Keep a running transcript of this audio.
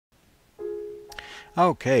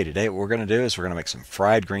Okay, today what we're going to do is we're going to make some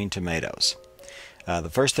fried green tomatoes. The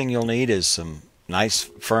first thing you'll need is some nice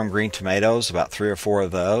firm green tomatoes, about 3 or 4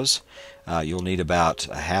 of those. You'll need about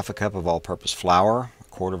a half a cup of all-purpose flour, a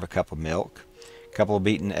quarter of a cup of milk, a couple of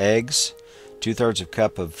beaten eggs, 2/3 of a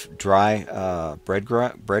cup of dry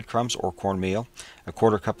breadcrumbs or cornmeal, a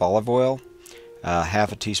quarter cup olive oil,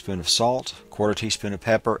 half a teaspoon of salt, quarter teaspoon of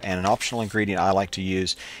pepper, and an optional ingredient I like to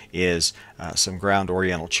use is some ground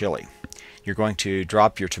oriental chili. You're going to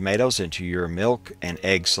drop your tomatoes into your milk and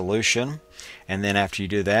egg solution, and then after you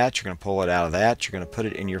do that, you're going to pull it out of that. You're going to put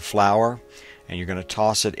it in your flour, and you're going to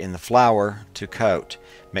toss it in the flour to coat.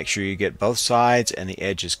 Make sure you get both sides and the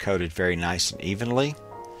edges coated very nice and evenly.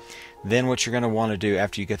 Then what you're going to want to do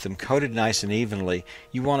after you get them coated nice and evenly,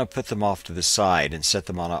 you want to put them off to the side and set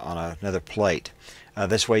them on another plate.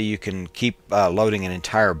 This way you can keep loading an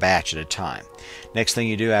entire batch at a time. Next thing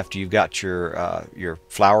you do after you've got your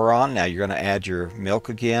flour on, now you're going to add your milk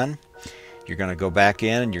again. You're going to go back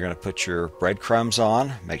in and you're going to put your breadcrumbs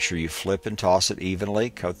on. Make sure you flip and toss it evenly.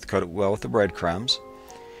 Coat it well with the breadcrumbs.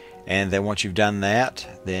 And then once you've done that,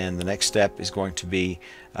 then the next step is going to be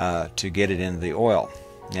to get it into the oil.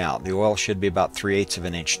 Now, the oil should be about 3/8 of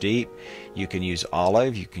an inch deep. You can use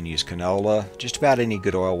olive, you can use canola, just about any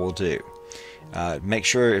good oil will do. Make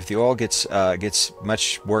sure if the oil gets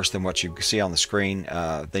much worse than what you see on the screen,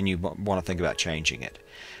 then you want to think about changing it.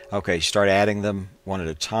 Okay, start adding them one at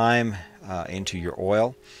a time into your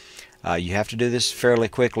oil. You have to do this fairly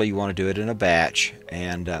quickly. You want to do it in a batch,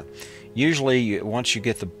 and usually once you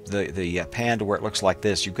get the pan to where it looks like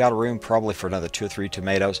this, you've got room probably for another 2 or 3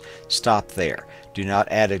 tomatoes. Stop there. Do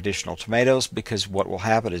not add additional tomatoes, because what will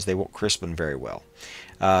happen is they won't crispen very well.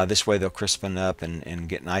 This way they'll crispen up and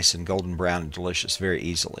get nice and golden brown and delicious very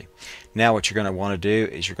easily. Now what you're going to want to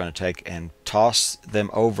do is you're going to take and toss them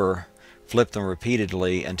over, flip them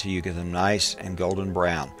repeatedly until you get them nice and golden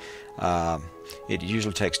brown. It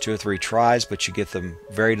usually takes 2 or 3 tries, but you get them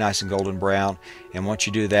very nice and golden brown. And once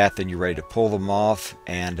you do that, then you're ready to pull them off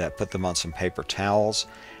and put them on some paper towels.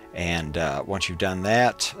 And once you've done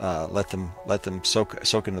that, let them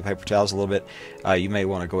soak in the paper towels a little bit. You may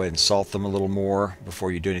want to go ahead and salt them a little more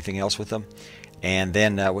before you do anything else with them. And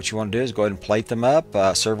then what you want to do is go ahead and plate them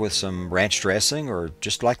up, serve with some ranch dressing or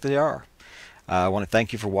just like they are. I want to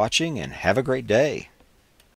thank you for watching and have a great day.